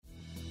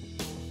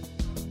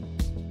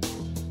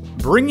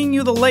Bringing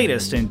you the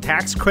latest in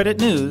tax credit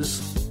news,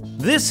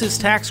 this is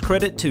Tax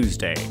Credit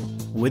Tuesday,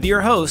 with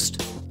your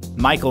host,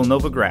 Michael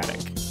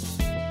Novogradac.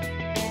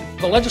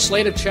 The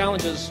legislative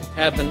challenges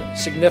have been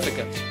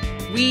significant.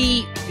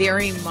 We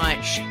very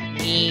much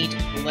need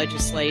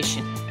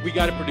legislation. We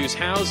got to produce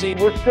housing.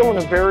 We're still in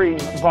a very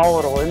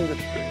volatile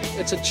industry.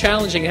 It's a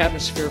challenging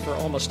atmosphere for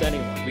almost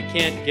anyone. We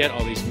can't get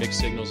all these mixed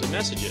signals and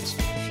messages.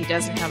 If he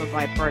doesn't have a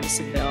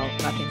bipartisan bill,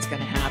 nothing's going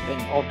to happen.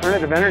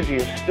 Alternative energy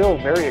is still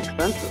very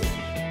expensive.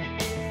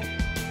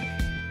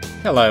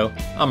 Hello,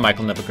 I'm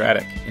Michael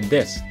Novogradac, and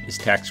this is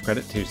Tax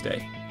Credit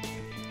Tuesday.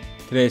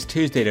 Today is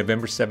Tuesday,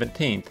 November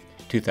 17th,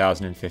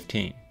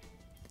 2015.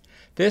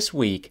 This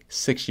week,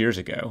 6 years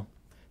ago,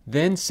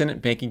 then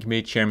Senate Banking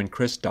Committee Chairman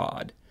Chris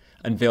Dodd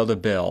unveiled a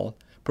bill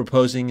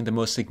proposing the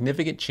most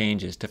significant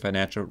changes to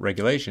financial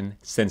regulation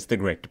since the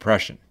Great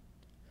Depression.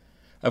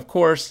 Of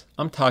course,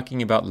 I'm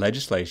talking about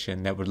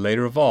legislation that would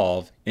later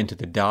evolve into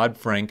the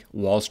Dodd-Frank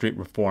Wall Street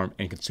Reform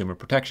and Consumer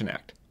Protection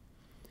Act.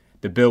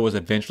 The bill was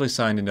eventually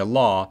signed into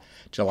law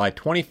July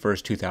 21,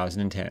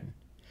 2010.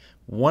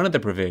 One of the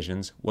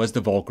provisions was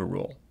the Volcker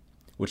Rule,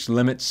 which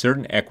limits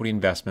certain equity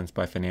investments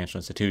by financial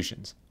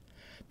institutions.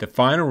 The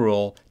final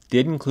rule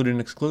did include an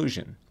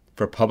exclusion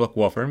for public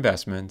welfare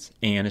investments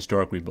and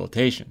historic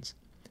rehabilitations.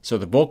 So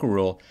the Volcker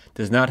Rule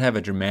does not have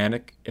a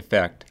dramatic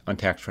effect on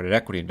tax credit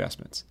equity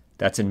investments.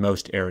 That's in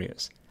most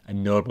areas. A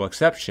notable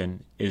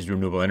exception is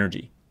renewable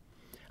energy.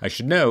 I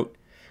should note,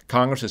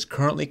 Congress is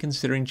currently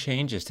considering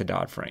changes to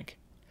Dodd-Frank.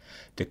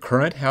 The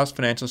current House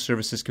Financial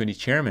Services Committee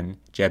Chairman,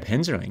 Jeb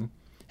Hensarling,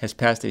 has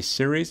passed a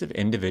series of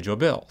individual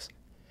bills.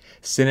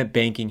 Senate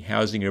Banking,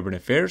 Housing, Urban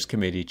Affairs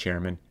Committee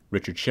Chairman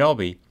Richard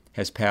Shelby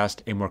has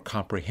passed a more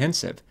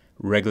comprehensive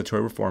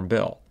regulatory reform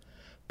bill,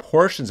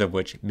 portions of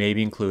which may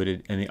be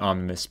included in the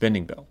omnibus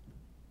spending bill.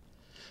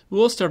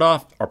 We'll start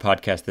off our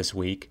podcast this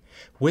week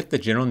with the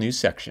general news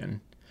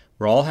section,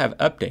 where I'll have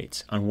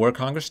updates on where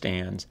Congress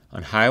stands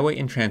on highway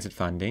and transit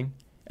funding,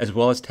 as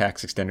well as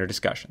tax extender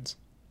discussions.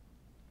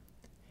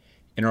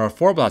 In our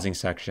affordable housing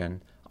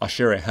section, I'll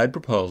share a HUD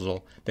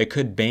proposal that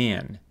could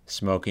ban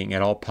smoking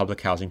at all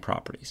public housing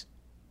properties.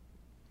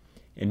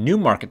 In new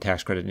market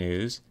tax credit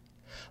news,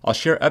 I'll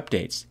share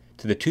updates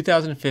to the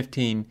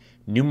 2015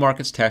 New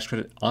Markets Tax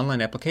Credit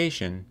online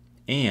application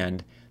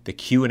and the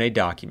Q&A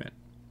document.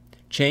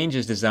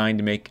 Changes designed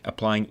to make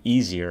applying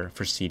easier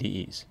for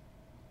CDEs.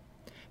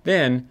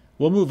 Then,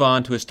 we'll move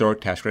on to historic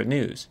tax credit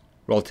news,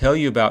 where I'll tell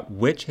you about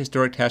which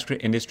historic tax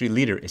credit industry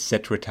leader is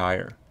set to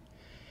retire,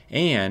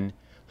 and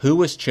who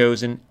was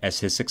chosen as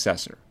his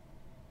successor.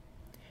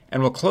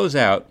 And we'll close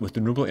out with the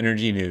renewable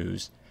energy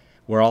news,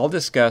 where I'll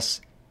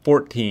discuss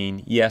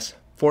 14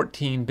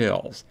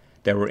 bills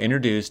that were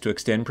introduced to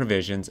extend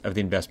provisions of the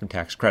investment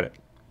tax credit.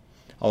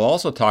 I'll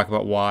also talk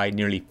about why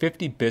nearly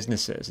 50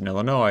 businesses in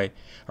Illinois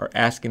are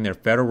asking their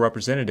federal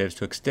representatives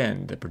to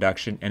extend the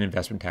production and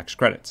investment tax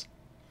credits.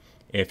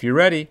 If you're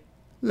ready,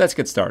 let's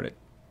get started.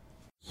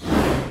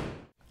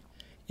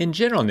 In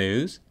general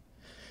news,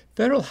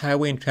 federal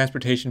highway and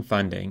transportation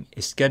funding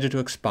is scheduled to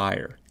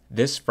expire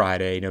this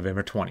Friday,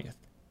 November 20th.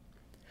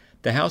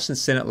 The House and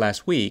Senate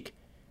last week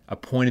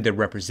appointed their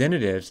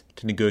representatives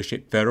to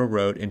negotiate federal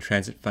road and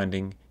transit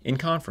funding in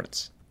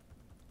conference.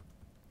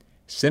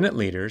 Senate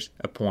leaders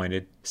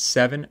appointed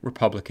 7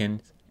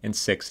 Republicans and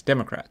 6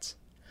 Democrats.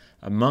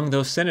 Among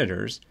those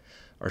senators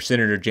are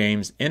Senator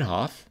James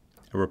Inhofe,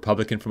 a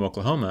Republican from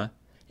Oklahoma,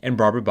 and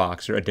Barbara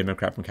Boxer, a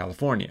Democrat from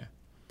California.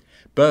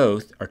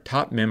 Both are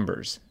top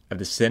members of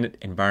the Senate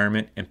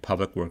Environment and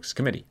Public Works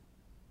Committee.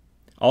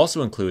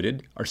 Also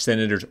included are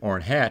Senators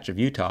Orrin Hatch of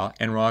Utah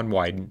and Ron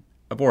Wyden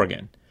of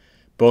Oregon.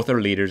 Both are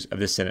leaders of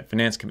the Senate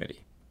Finance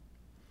Committee.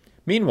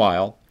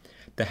 Meanwhile,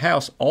 the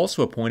House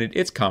also appointed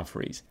its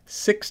conferees,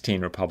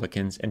 16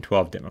 Republicans and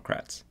 12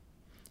 Democrats.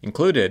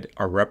 Included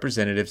are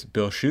Representatives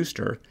Bill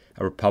Shuster,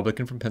 a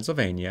Republican from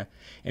Pennsylvania,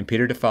 and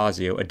Peter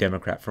DeFazio, a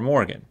Democrat from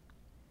Oregon.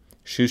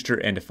 Shuster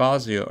and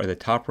DeFazio are the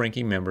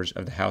top-ranking members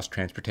of the House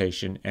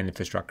Transportation and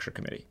Infrastructure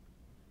Committee.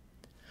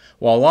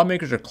 While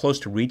lawmakers are close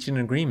to reaching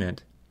an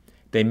agreement,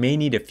 they may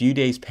need a few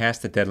days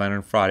past the deadline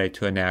on Friday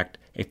to enact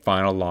a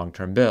final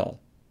long-term bill.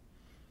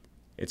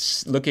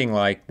 It's looking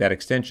like that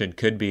extension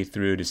could be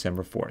through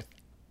December 4th.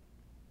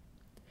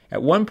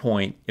 At one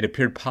point, it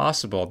appeared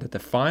possible that the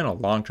final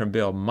long-term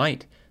bill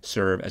might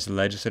serve as a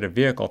legislative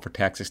vehicle for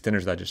tax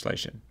extenders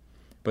legislation,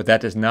 but that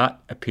does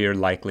not appear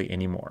likely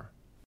anymore.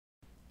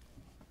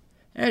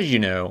 As you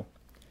know,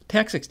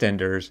 tax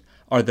extenders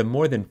are the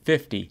more than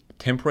 50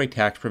 temporary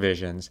tax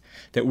provisions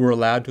that were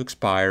allowed to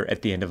expire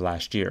at the end of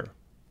last year.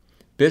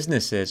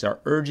 Businesses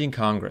are urging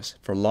Congress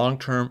for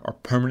long-term or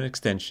permanent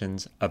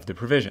extensions of the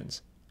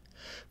provisions.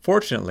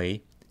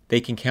 Fortunately,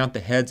 they can count the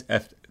heads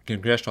of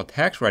congressional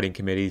tax writing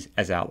committees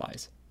as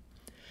allies.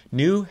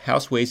 New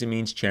House Ways and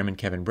Means Chairman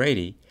Kevin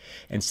Brady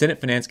and Senate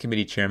Finance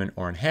Committee Chairman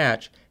Orrin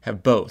Hatch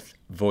have both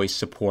voiced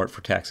support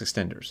for tax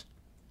extenders.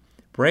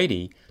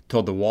 Brady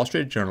told the Wall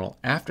Street Journal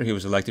after he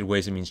was elected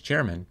Ways and Means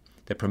Chairman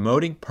that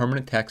promoting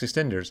permanent tax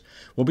extenders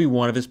will be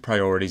one of his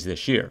priorities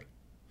this year.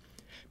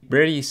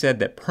 Brady said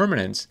that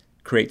permanence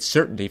creates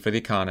certainty for the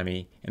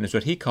economy and is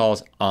what he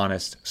calls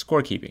honest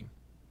scorekeeping.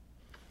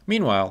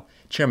 Meanwhile,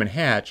 Chairman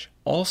Hatch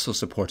also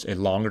supports a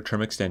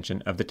longer-term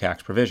extension of the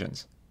tax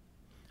provisions.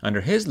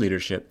 Under his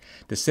leadership,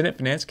 the Senate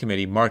Finance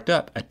Committee marked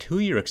up a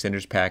 2-year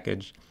extenders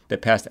package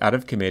that passed out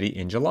of committee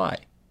in July.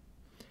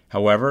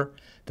 However,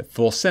 the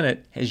full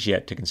Senate has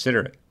yet to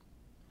consider it.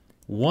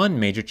 One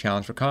major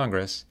challenge for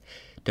Congress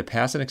to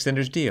pass an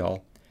extenders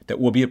deal that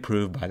will be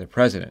approved by the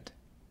President.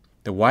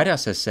 The White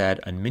House has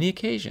said on many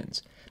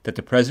occasions that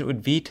the President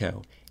would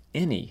veto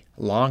any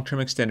long-term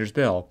extenders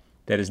bill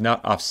that is not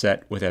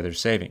offset with other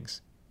savings.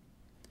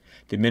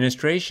 The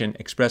administration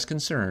expressed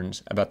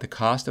concerns about the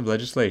cost of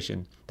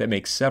legislation that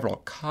makes several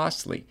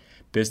costly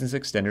business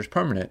extenders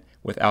permanent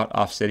without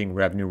offsetting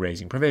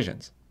revenue-raising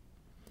provisions.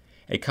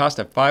 A cost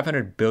of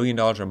 $500 billion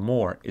or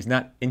more is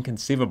not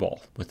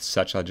inconceivable with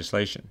such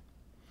legislation.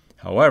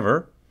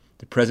 However,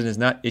 the President has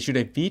not issued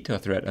a veto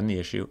threat on the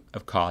issue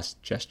of costs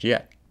just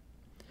yet.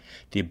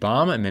 The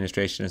Obama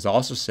administration has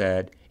also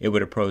said it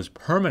would oppose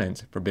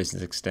permanence for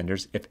business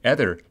extenders if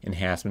other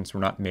enhancements were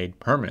not made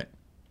permanent.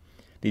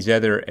 These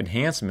other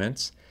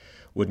enhancements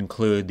would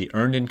include the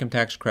Earned Income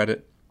Tax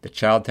Credit, the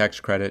Child Tax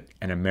Credit,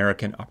 and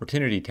American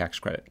Opportunity Tax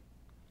Credit.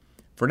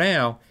 For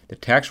now, the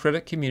tax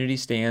credit community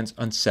stands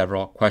on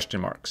several question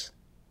marks.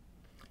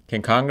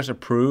 Can Congress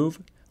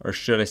approve, or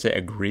should I say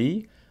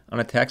agree, on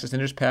a tax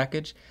extenders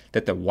package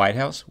that the White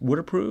House would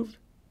approve?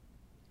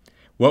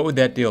 What would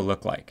that deal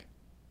look like?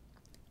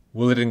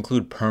 Will it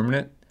include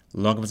permanent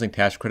low-income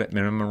tax credit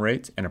minimum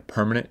rates and a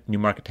permanent new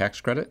market tax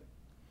credit?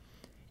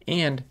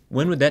 And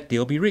when would that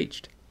deal be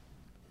reached?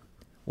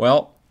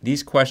 Well,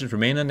 these questions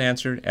remain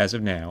unanswered as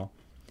of now.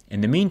 In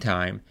the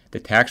meantime,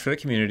 the tax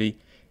credit community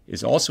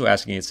is also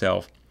asking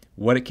itself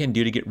what it can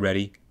do to get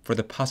ready for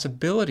the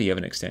possibility of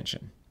an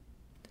extension.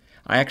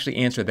 I actually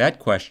answer that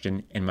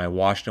question in my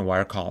Washington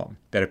Wire column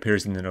that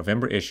appears in the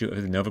November issue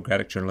of the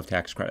Novogradac Journal of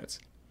Tax Credits.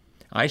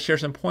 I share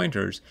some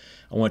pointers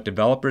on what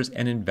developers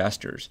and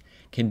investors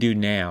can do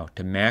now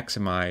to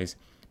maximize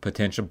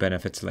potential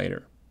benefits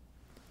later.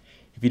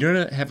 If you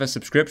don't have a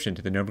subscription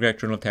to the Novogradac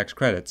Journal of Tax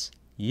Credits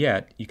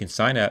yet, you can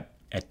sign up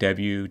at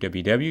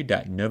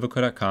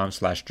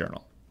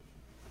www.novoco.com/journal.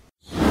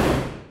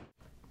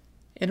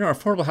 In our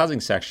affordable housing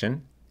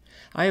section,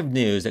 I have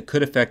news that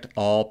could affect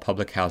all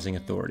public housing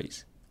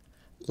authorities.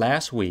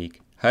 Last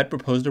week, HUD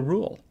proposed a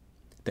rule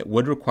that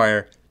would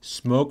require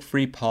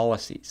smoke-free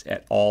policies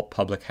at all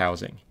public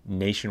housing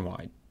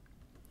nationwide.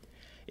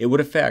 It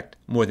would affect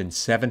more than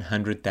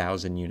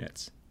 700,000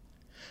 units.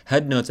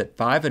 HUD notes that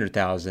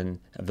 500,000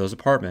 of those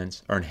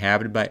apartments are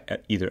inhabited by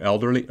either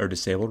elderly or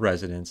disabled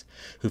residents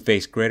who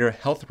face greater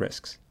health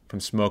risks from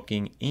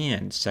smoking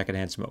and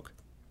secondhand smoke.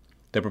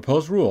 The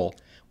proposed rule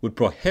would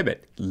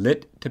prohibit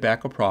lit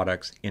tobacco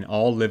products in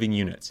all living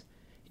units,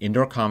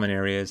 indoor common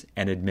areas,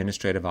 and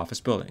administrative office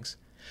buildings.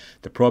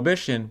 The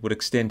prohibition would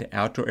extend to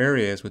outdoor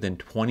areas within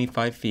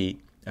 25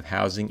 feet of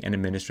housing and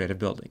administrative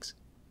buildings.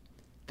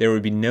 There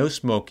would be no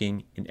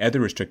smoking in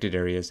other restricted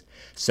areas,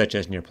 such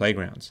as near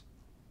playgrounds.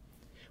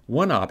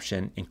 One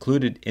option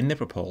included in the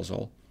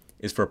proposal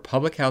is for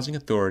public housing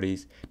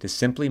authorities to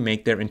simply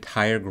make their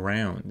entire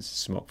grounds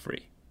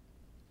smoke-free.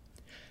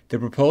 The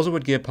proposal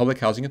would give public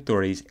housing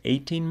authorities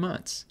 18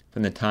 months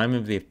from the time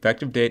of the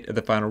effective date of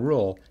the final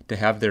rule to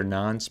have their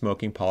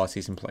non-smoking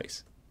policies in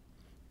place.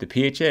 The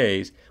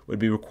PHAs would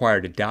be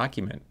required to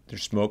document their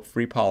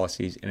smoke-free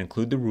policies and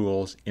include the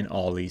rules in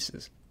all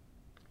leases.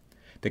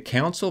 The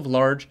Council of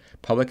Large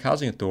Public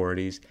Housing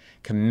Authorities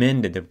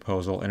commended the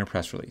proposal in a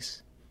press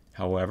release.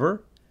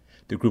 However,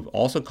 the group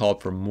also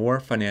called for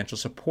more financial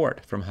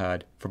support from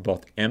HUD for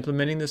both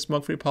implementing the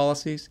smoke-free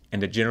policies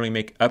and to generally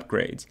make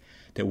upgrades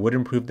that would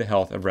improve the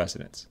health of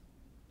residents.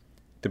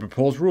 The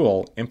proposed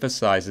rule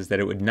emphasizes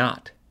that it would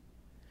not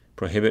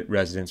prohibit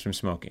residents from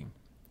smoking.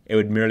 It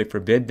would merely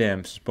forbid them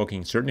from smoking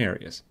in certain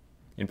areas.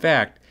 In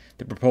fact,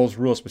 the proposed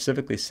rule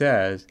specifically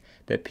says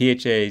that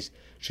PHAs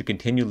should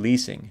continue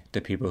leasing to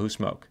people who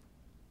smoke.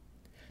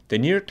 The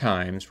New York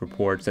Times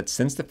reports that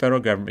since the federal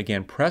government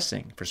began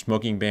pressing for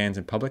smoking bans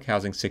in public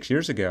housing 6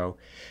 years ago,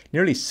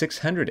 nearly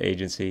 600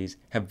 agencies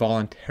have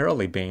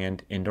voluntarily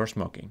banned indoor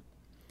smoking,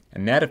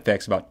 and that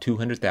affects about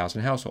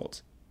 200,000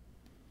 households.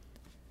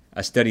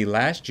 A study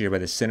last year by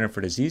the Center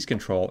for Disease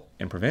Control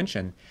and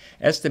Prevention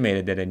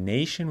estimated that a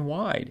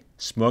nationwide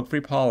smoke-free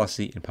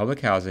policy in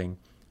public housing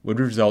would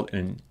result in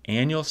an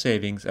annual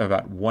savings of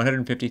about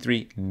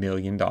 $153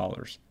 million.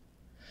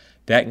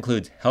 That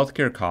includes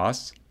healthcare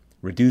costs,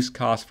 reduced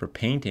costs for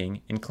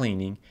painting and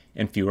cleaning,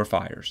 and fewer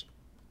fires.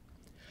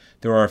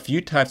 There are a few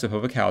types of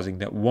public housing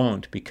that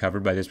won't be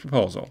covered by this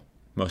proposal,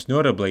 most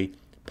notably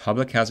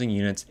public housing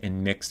units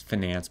in mixed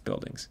finance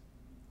buildings.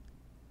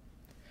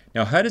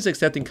 Now, HUD is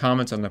accepting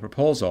comments on the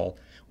proposal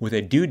with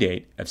a due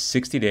date of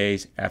 60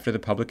 days after the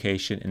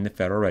publication in the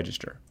Federal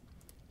Register.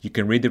 You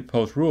can read the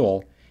proposed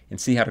rule and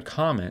see how to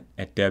comment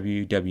at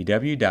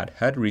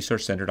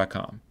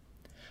www.hudresourcecenter.com.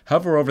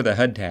 Hover over the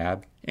HUD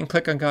tab and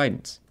click on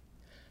Guidance.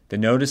 The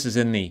notice is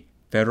in the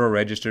Federal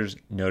Register's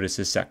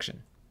Notices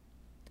section.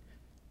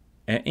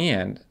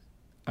 And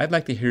I'd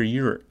like to hear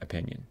your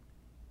opinion.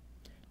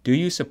 Do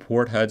you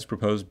support HUD's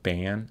proposed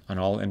ban on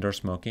all indoor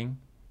smoking?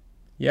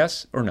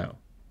 Yes or no?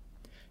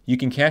 You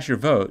can cast your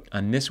vote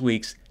on this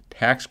week's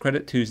Tax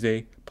Credit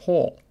Tuesday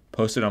poll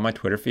posted on my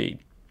Twitter feed.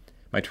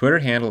 My Twitter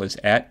handle is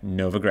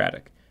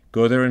 @Novogradac.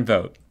 Go there and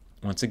vote.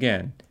 Once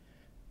again,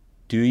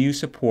 do you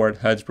support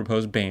HUD's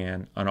proposed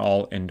ban on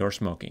all indoor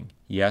smoking?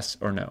 Yes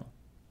or no?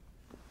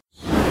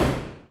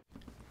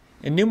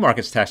 In New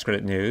Markets Tax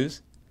Credit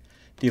news,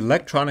 the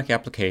electronic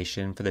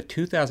application for the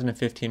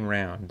 2015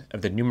 round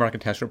of the New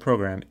Market Tax Credit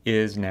Program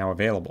is now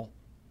available.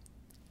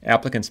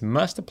 Applicants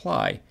must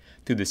apply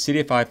through the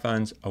CDFI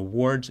Fund's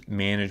Awards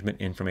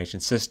Management Information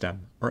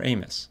System, or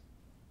AMIS.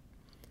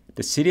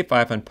 The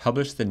CDFI Fund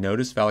published the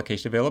Notice of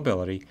Allocation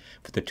Availability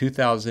for the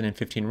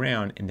 2015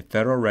 round in the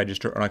Federal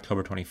Register on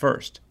October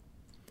 21st.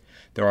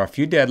 There are a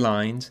few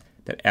deadlines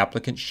that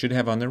applicants should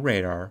have on their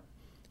radar.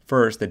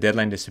 First, the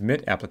deadline to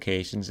submit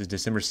applications is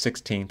December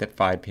 16th at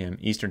 5 p.m.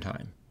 Eastern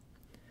Time.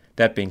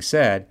 That being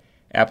said,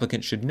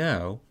 applicants should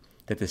know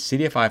that the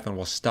CDFI Fund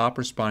will stop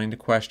responding to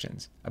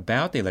questions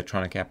about the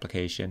electronic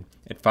application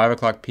at 5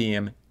 o'clock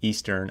p.m.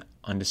 Eastern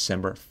on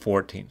December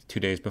 14th, 2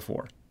 days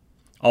before.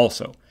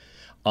 Also,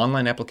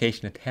 online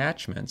application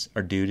attachments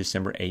are due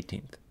December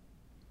 18th.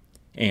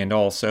 And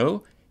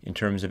also, in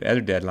terms of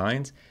other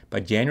deadlines, by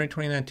January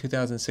 29,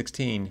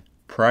 2016,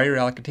 prior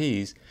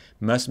alloctees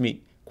must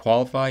meet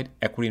qualified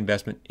equity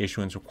investment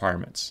issuance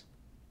requirements.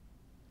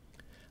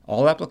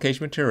 All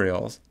application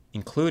materials,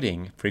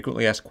 including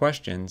frequently asked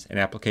questions and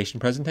application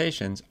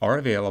presentations, are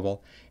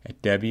available at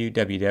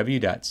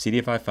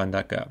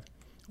www.cdfifund.gov,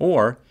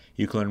 or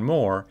you can learn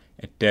more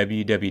at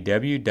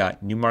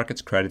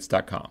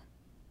www.newmarketscredits.com.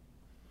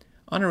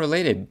 On a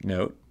related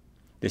note,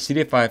 the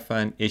CDFI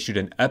Fund issued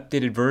an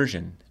updated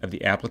version of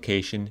the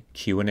application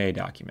Q&A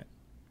document.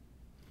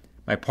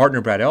 My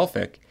partner Brad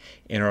Elphick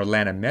in our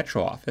Atlanta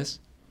Metro office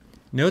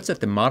notes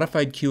that the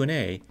modified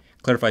Q&A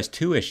clarifies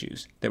two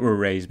issues that were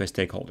raised by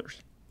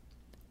stakeholders.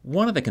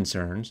 One of the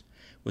concerns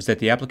was that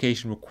the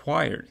application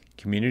required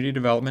community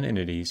development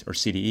entities, or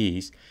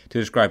CDEs, to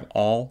describe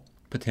all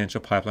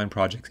potential pipeline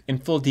projects in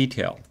full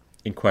detail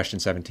in question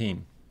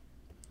 17.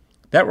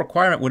 That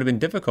requirement would have been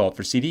difficult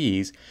for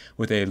CDEs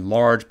with a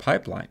large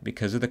pipeline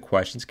because of the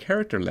question's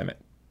character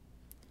limit.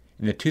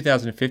 In the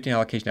 2015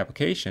 allocation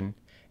application,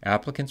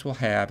 applicants will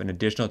have an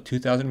additional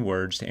 2,000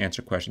 words to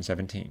answer question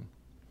 17.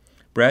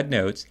 Brad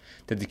notes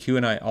that the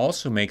Q&A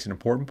also makes an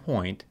important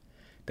point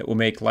that will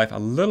make life a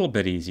little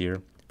bit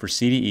easier for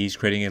CDEs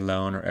creating a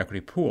loan or equity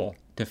pool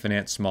to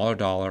finance smaller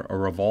dollar or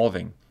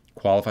revolving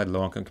qualified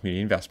low-income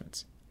community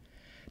investments.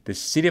 The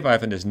CDFI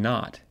Fund does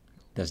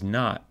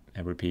not, I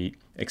repeat,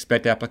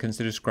 expect applicants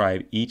to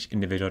describe each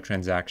individual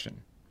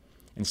transaction.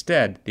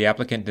 Instead, the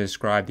applicant to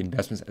describe the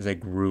investments as a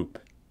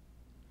group.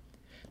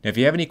 Now, if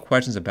you have any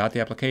questions about the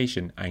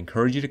application, I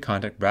encourage you to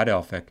contact Brad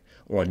Elphick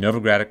or a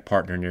Novogradac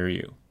partner near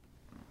you.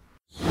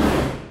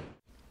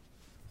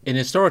 In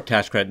historic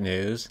tax credit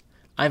news,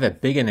 I have a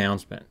big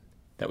announcement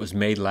that was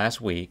made last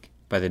week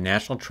by the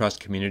National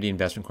Trust Community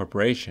Investment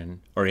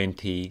Corporation, or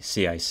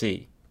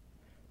NTCIC.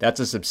 That's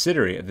a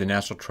subsidiary of the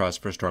National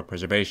Trust for Historic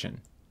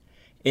Preservation.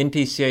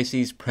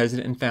 NTCIC's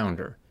president and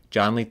founder,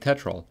 John Lee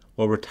Tetreault,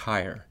 will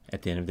retire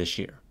at the end of this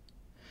year.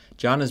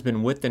 John has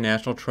been with the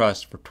National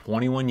Trust for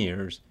 21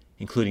 years,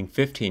 including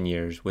 15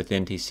 years with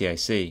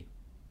NTCIC.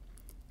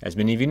 As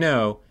many of you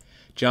know,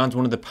 John's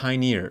one of the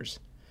pioneers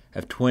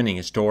of twinning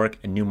historic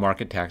and new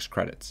market tax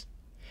credits.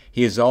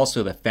 He is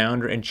also the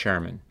founder and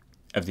chairman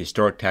of the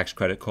Historic Tax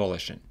Credit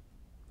Coalition.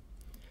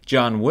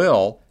 John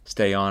will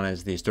stay on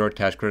as the Historic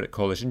Tax Credit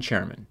Coalition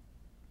chairman.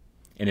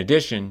 In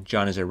addition,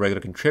 John is a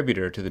regular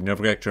contributor to the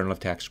Novogradac Journal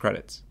of Tax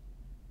Credits.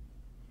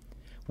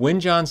 When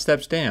John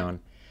steps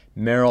down,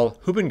 Merrill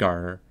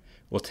Hubengarner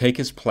will take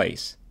his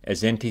place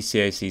as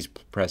NTCIC's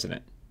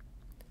president.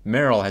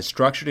 Merrill has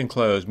structured and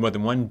closed more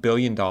than $1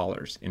 billion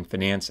in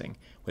financing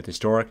with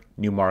historic,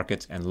 new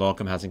markets, and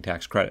low-income housing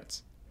tax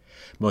credits.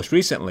 Most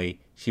recently,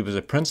 she was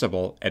a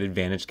principal at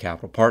Advantage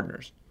Capital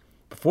Partners.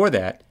 Before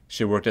that,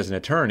 she worked as an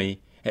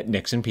attorney at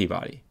Nixon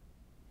Peabody.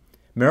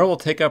 Merrill will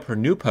take up her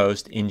new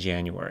post in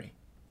January.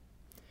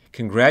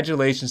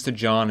 Congratulations to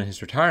John on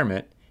his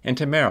retirement and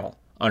to Merrill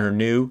on her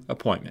new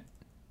appointment.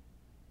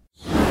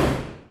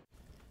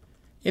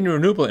 In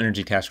renewable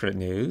energy tax credit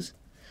news,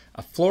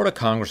 a Florida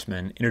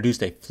congressman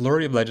introduced a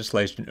flurry of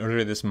legislation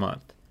earlier this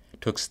month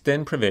to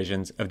extend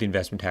provisions of the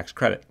investment tax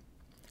credit.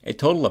 A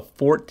total of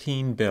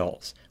 14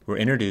 bills were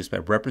introduced by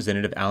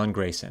Representative Alan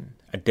Grayson,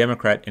 a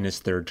Democrat in his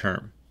third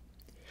term.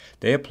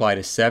 They apply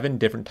to 7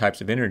 different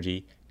types of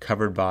energy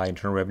covered by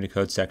Internal Revenue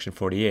Code Section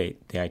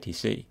 48, the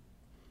ITC.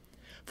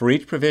 For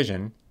each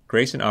provision,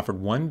 Grayson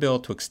offered one bill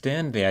to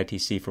extend the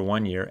ITC for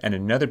 1 year and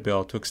another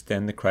bill to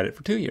extend the credit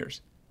for 2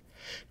 years.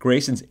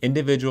 Grayson's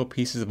individual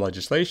pieces of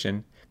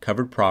legislation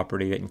covered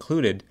property that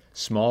included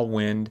small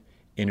wind,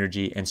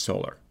 energy, and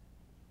solar.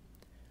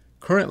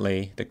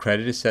 Currently, the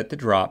credit is set to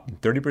drop from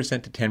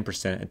 30% to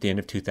 10% at the end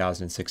of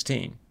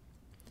 2016.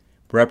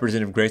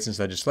 Representative Grayson's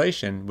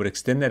legislation would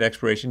extend that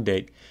expiration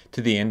date to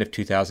the end of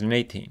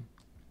 2018.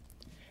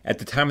 At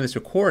the time of this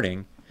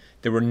recording,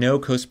 there were no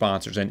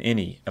co-sponsors on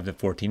any of the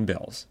 14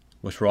 bills,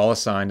 which were all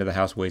assigned to the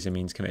House Ways and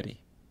Means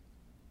Committee.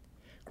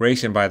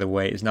 Grayson, by the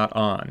way, is not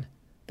on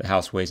the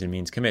House Ways and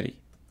Means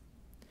Committee.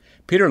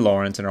 Peter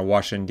Lawrence in our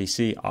Washington,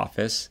 D.C.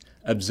 office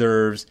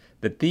observes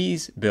that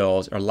these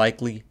bills are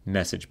likely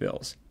message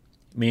bills,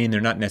 meaning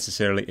they're not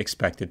necessarily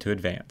expected to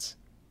advance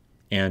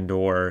and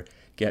or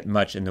get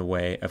much in the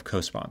way of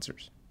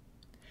co-sponsors.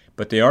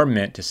 But they are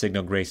meant to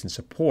signal Grayson's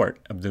support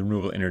of the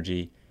renewable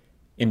energy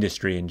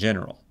industry in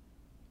general.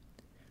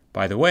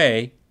 By the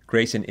way,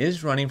 Grayson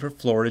is running for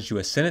Florida's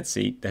U.S. Senate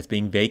seat that's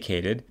being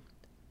vacated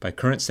by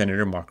current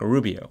Senator Marco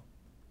Rubio.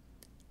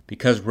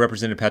 Because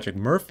Representative Patrick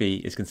Murphy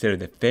is considered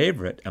the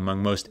favorite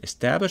among most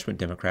establishment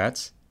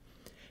Democrats,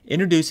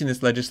 introducing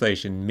this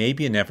legislation may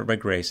be an effort by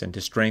Grayson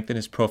to strengthen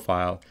his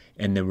profile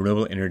in the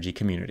renewable energy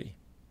community.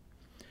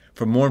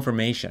 For more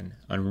information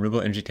on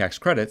renewable energy tax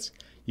credits,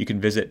 you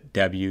can visit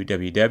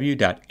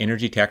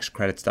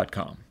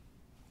www.energytaxcredits.com.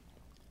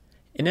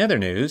 In other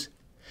news,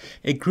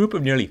 a group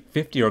of nearly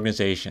 50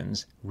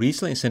 organizations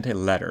recently sent a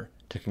letter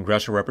to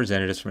congressional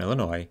representatives from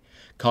Illinois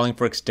calling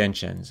for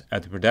extensions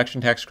of the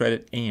production tax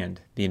credit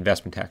and the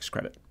investment tax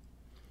credit.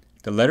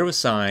 The letter was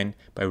signed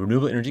by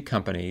renewable energy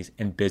companies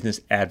and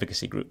business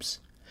advocacy groups.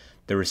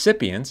 The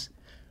recipients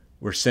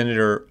were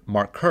Senator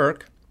Mark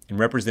Kirk and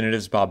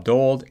Representatives Bob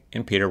Dole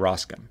and Peter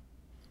Roskam.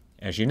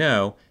 As you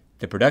know,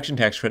 the production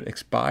tax credit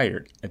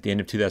expired at the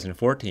end of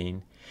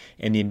 2014,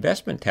 and the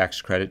investment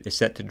tax credit is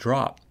set to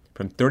drop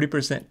from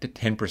 30% to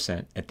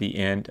 10% at the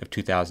end of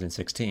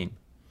 2016.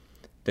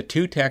 The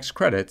two tax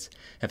credits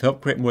have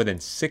helped create more than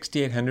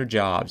 6,800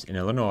 jobs in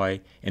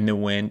Illinois in the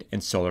wind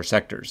and solar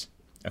sectors,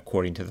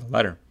 according to the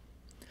letter.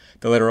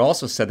 The letter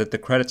also said that the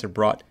credits have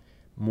brought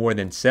more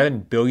than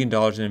 $7 billion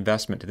in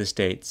investment to the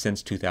state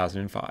since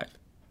 2005.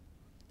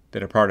 The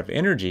Department of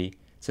Energy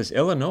says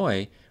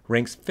Illinois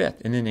ranks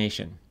 5th in the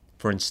nation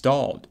for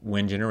installed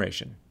wind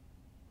generation.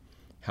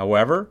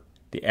 However,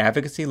 the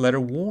advocacy letter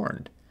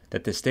warned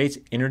that the state's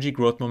energy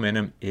growth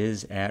momentum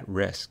is at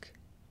risk.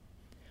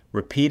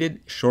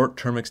 Repeated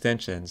short-term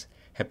extensions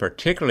have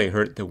particularly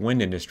hurt the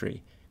wind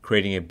industry,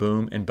 creating a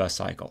boom and bust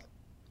cycle.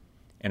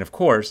 And of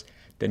course,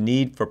 the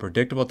need for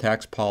predictable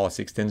tax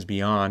policy extends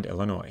beyond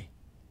Illinois.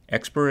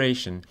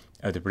 Expiration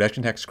of the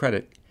production tax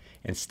credit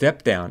and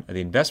step down of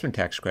the investment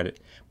tax credit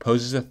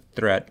poses a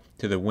threat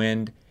to the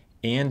wind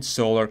and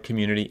solar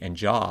community and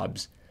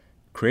jobs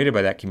created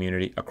by that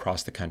community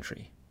across the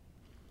country.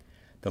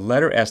 The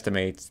letter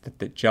estimates that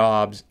the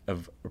jobs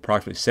of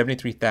approximately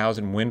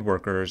 73,000 wind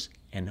workers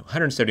and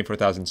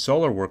 174,000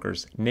 solar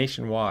workers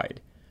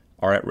nationwide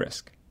are at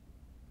risk.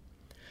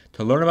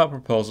 To learn about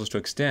proposals to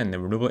extend the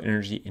renewable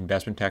energy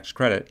investment tax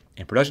credit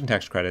and production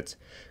tax credits,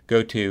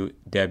 go to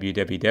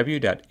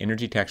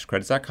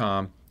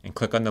www.energytaxcredits.com and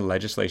click on the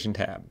Legislation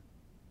tab.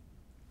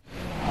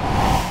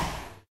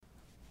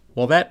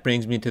 Well, that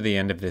brings me to the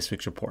end of this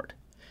week's report.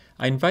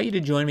 I invite you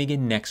to join me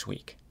again next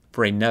week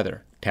for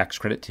another Tax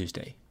Credit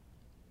Tuesday.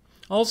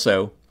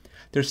 Also,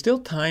 there's still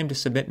time to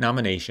submit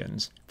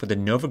nominations for the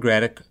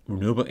Novogradac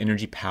Renewable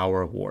Energy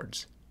Power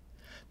Awards.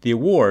 The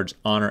awards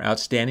honor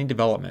outstanding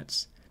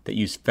developments that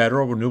use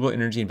federal renewable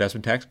energy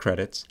investment tax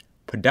credits,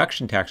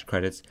 production tax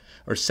credits,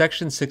 or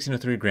Section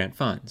 1603 grant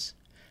funds.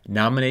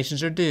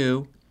 Nominations are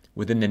due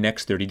within the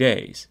next 30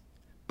 days,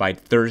 by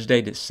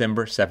Thursday,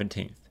 December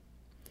 17th.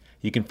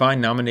 You can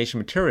find nomination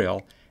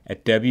material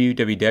at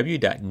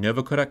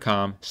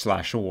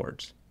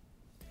www.novoco.com/awards.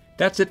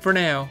 That's it for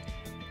now.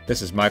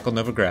 This is Michael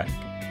Novogradac.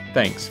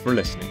 Thanks for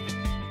listening.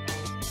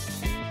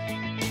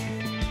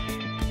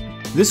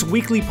 This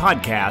weekly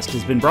podcast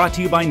has been brought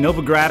to you by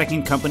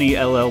Novogradac & Company,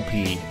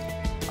 LLP.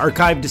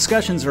 Archived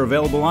discussions are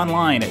available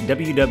online at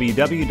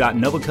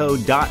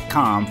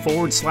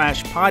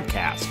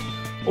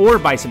www.novoco.com/podcast or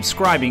by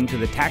subscribing to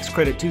the Tax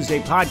Credit Tuesday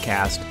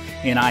podcast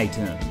in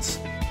iTunes.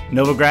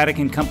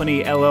 Novogradac &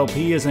 Company,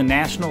 LLP is a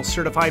national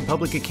certified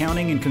public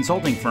accounting and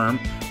consulting firm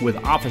with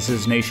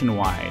offices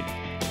nationwide.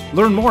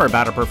 Learn more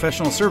about our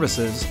professional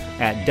services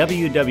at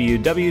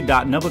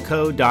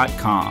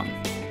www.novoco.com.